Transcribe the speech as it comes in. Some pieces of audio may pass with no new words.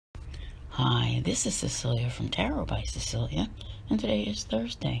Hi, this is Cecilia from Tarot by Cecilia, and today is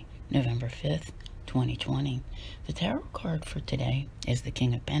Thursday, November 5th, 2020. The tarot card for today is the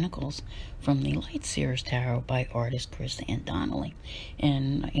King of Pentacles from the Light Seers Tarot by artist Chris Donnelly.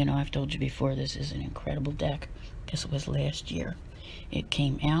 And, I've told you before, this is an incredible deck because it was last year. It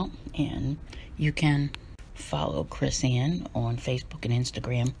came out, and you can follow Chris Ann on Facebook and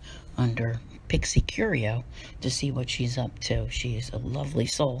Instagram under Pixie Curio to see what she's up to. She is a lovely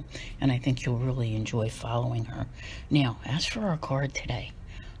soul, and I think you'll really enjoy following her. Now, as for our card today,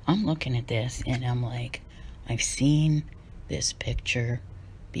 I'm looking at this and I'm like, I've seen this picture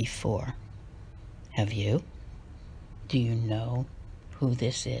before. Have you? Do you know who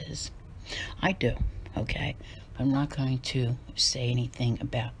this is? I do, okay? I'm not going to say anything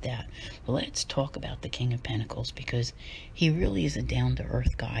about that. But let's talk about the King of Pentacles, because he really is a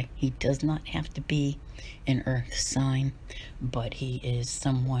down-to-earth guy. He does not have to be an earth sign, but he is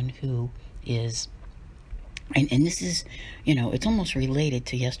someone who is, and this is, it's almost related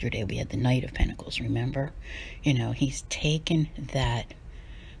to yesterday. We had the Knight of Pentacles, remember? He's taken that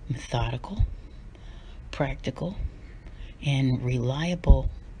methodical, practical, and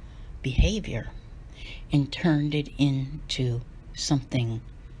reliable behavior and turned it into something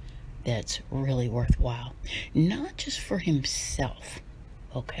that's really worthwhile. Not just for himself,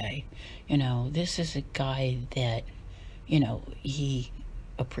 okay? This is a guy that, he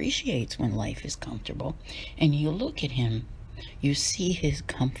appreciates when life is comfortable. And you look at him, you see his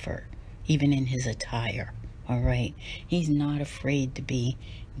comfort, even in his attire, all right? He's not afraid to be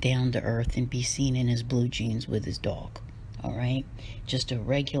down to earth and be seen in his blue jeans with his dog, all right? Just a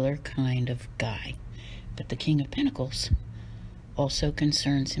regular kind of guy. But the King of Pentacles also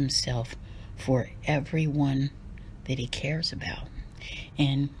concerns himself for everyone that he cares about.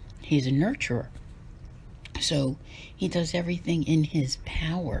 And he's a nurturer. So he does everything in his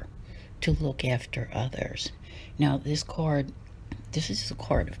power to look after others. Now, this is a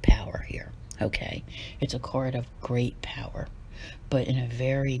card of power here, okay? It's a card of great power, but in a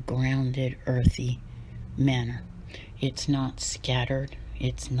very grounded, earthy manner. It's not scattered.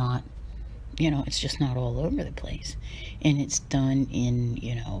 It's not, it's just not all over the place. And it's done in,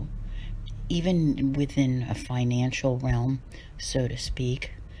 even within a financial realm, so to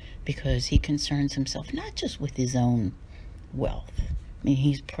speak, because he concerns himself not just with his own wealth. I mean,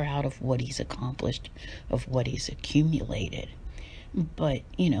 he's proud of what he's accomplished, of what he's accumulated. But,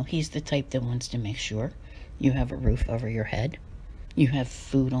 he's the type that wants to make sure you have a roof over your head, you have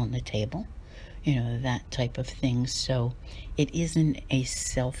food on the table, that type of thing. So it isn't a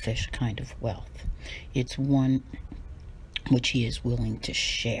selfish kind of wealth. It's one which he is willing to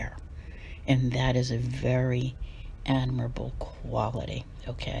share. And that is a very admirable quality,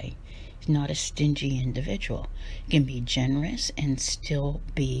 okay? He's not a stingy individual. He can be generous and still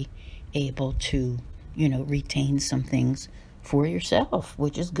be able to, retain some things for yourself,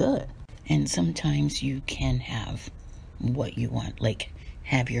 which is good. And sometimes you can have what you want, like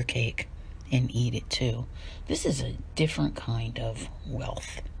have your cake and eat it too. This is a different kind of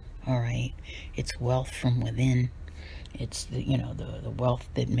wealth, all right? It's wealth from within. It's the wealth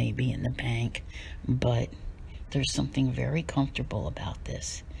that may be in the bank, but there's something very comfortable about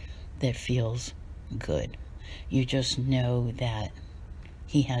this that feels good. You just know that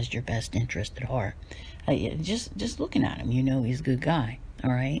he has your best interest at heart. Just looking at him, he's a good guy,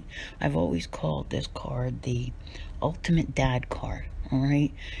 all right? I've always called this card the ultimate dad card, all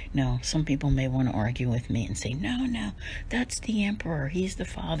right? Now, some people may want to argue with me and say, no, that's the emperor. He's the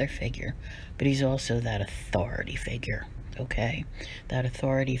father figure, but he's also that authority figure, okay? That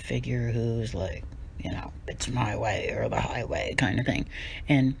authority figure who's like, it's my way or the highway kind of thing.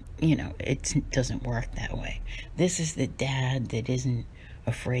 And, it doesn't work that way. This is the dad that isn't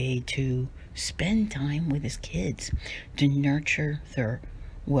afraid to spend time with his kids, to nurture their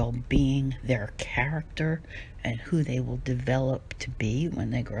well-being, their character, and who they will develop to be when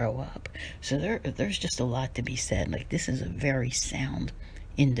they grow up. So there's just a lot to be said. Like, this is a very sound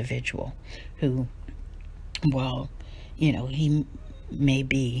individual who, while, he may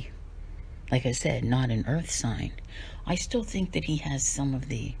be, like I said, not an earth sign, I still think that he has some of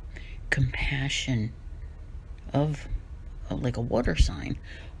the compassion of like a water sign,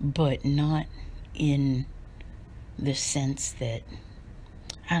 but not in the sense that,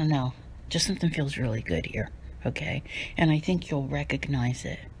 I don't know, just something feels really good here, okay? And I think you'll recognize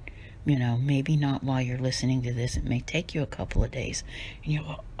it, maybe not while you're listening to this. It may take you a couple of days, and you'll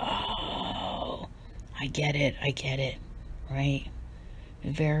go, oh, I get it, right?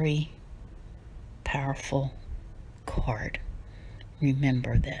 Very powerful card.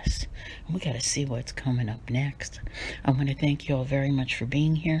 Remember this. We got to see what's coming up next. I want to thank you all very much for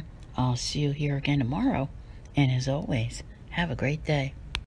being here. I'll see you here again tomorrow. And as always, have a great day.